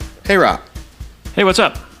Hey, Rob. Hey, what's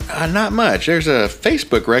up? Not much. There's a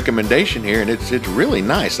Facebook recommendation here, and it's really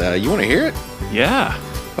nice. You want to hear it? Yeah.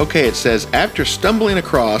 Okay, it says, after stumbling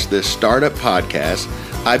across this startup podcast,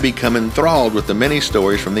 I become enthralled with the many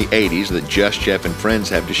stories from the 80s that Just Jeff and friends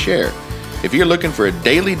have to share. If you're looking for a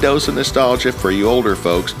daily dose of nostalgia for you older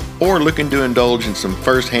folks, or looking to indulge in some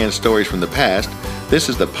first-hand stories from the past, this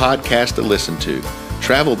is the podcast to listen to.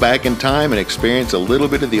 Travel back in time and experience a little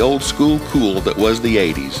bit of the old school cool that was the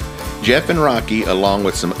 80s. Jeff and Rocky, along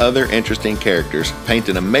with some other interesting characters, paint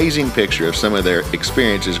an amazing picture of some of their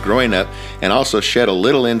experiences growing up and also shed a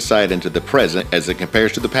little insight into the present as it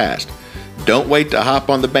compares to the past. Don't wait to hop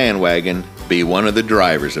on the bandwagon. Be one of the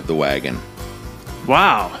drivers of the wagon.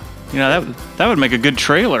 Wow. You know, that would make a good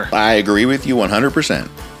trailer. I agree with you 100%.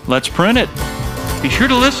 Let's print it. Be sure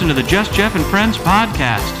to listen to the Just Jeff and Friends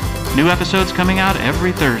podcast. New episodes coming out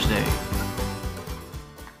every Thursday.